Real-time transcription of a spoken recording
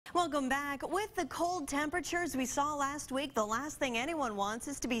Welcome back. With the cold temperatures we saw last week, the last thing anyone wants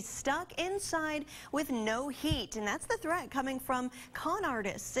is to be stuck inside with no heat. And that's the threat coming from con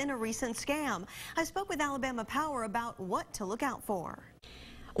artists in a recent scam. I spoke with Alabama Power about what to look out for.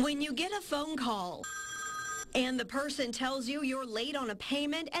 When you get a phone call and the person tells you you're late on a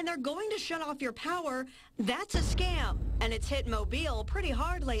payment and they're going to shut off your power, that's a scam. And it's hit Mobile pretty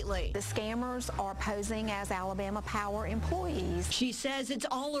hard lately. The scammers are posing as Alabama Power employees. She says it's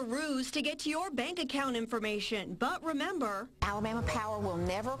all a ruse to get to your bank account information. But remember, Alabama Power will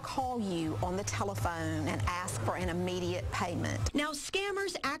never call you on the telephone and ask for an immediate payment. Now,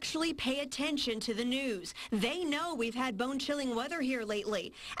 scammers actually pay attention to the news. They know we've had bone-chilling weather here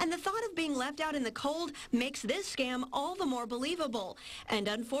lately. And the thought of being left out in the cold makes this scam all the more believable. And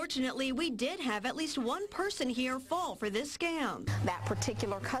unfortunately, we did have at least one person here fall for this scam. That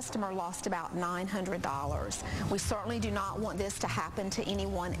particular customer lost about $900. We certainly do not want this to happen to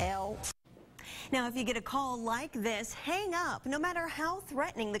anyone else. Now, if you get a call like this, hang up, no matter how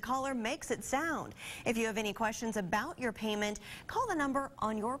threatening the caller makes it sound. If you have any questions about your payment, call the number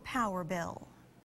on your power bill.